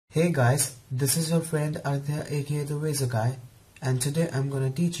Hey guys, this is your friend Aditya aka the Razor Guy, and today I'm gonna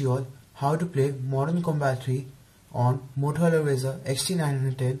teach you all how to play Modern Combat 3 on Motorola Razr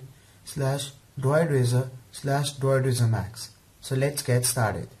XT910 / Droid Razr / Droid Razr Max. So let's get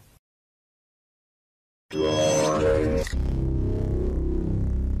started.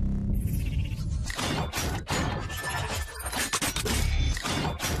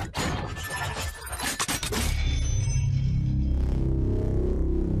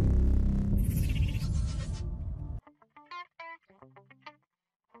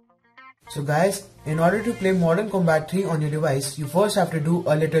 So guys, in order to play Modern Combat 3 on your device, you first have to do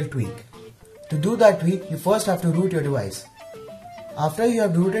a little tweak. To do that tweak, you first have to root your device. After you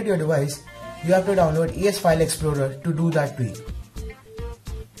have rooted your device, you have to download ES File Explorer to do that tweak.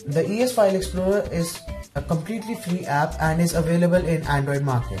 The ES File Explorer is a completely free app and is available in Android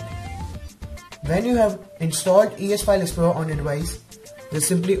market. When you have installed ES File Explorer on your device, just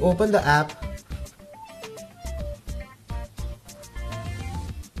simply open the app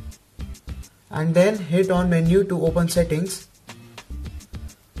and then hit on menu to open settings.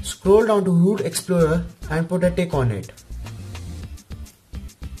 Scroll down to Root Explorer and put a tick on it.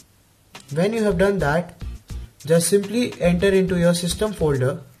 When you have done that, just simply enter into your system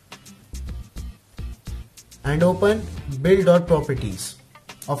folder and open build.properties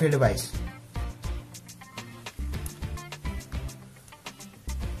of your device.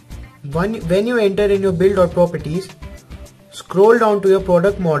 When you enter in your build.properties, scroll down to your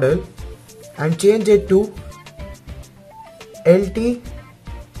product model and change it to LT18i.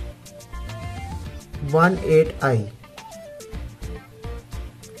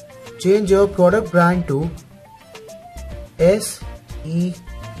 Change your product brand to SEMC.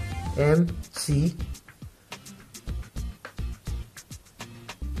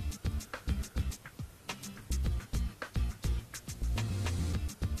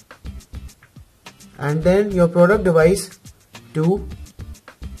 And then your product device to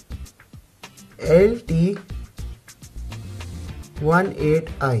LT18i.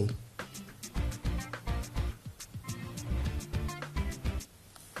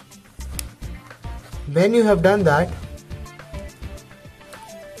 When you have done that,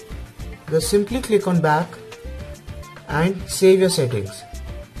 just simply click on back and save your settings.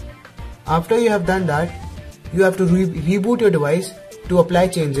 After you have done that, you have to reboot your device to apply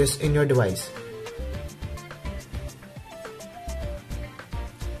changes in your device.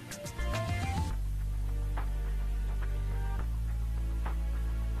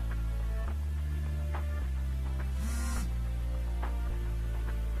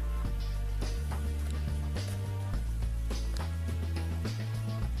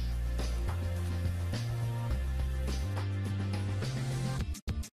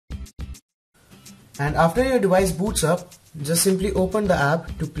 And after your device boots up, just simply open the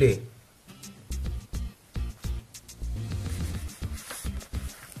app to play.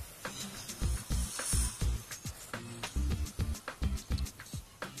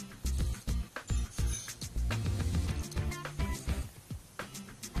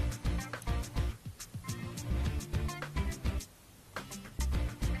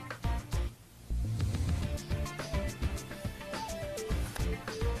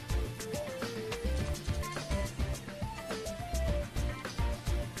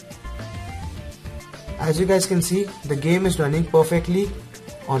 As you guys can see, the game is running perfectly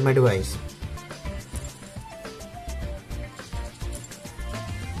on my device.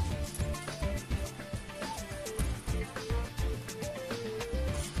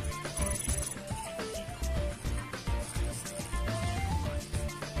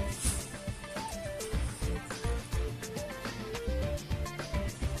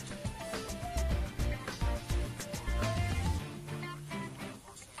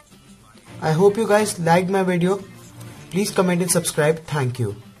 I hope you guys liked my video. Please comment and subscribe. Thank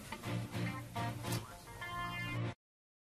you.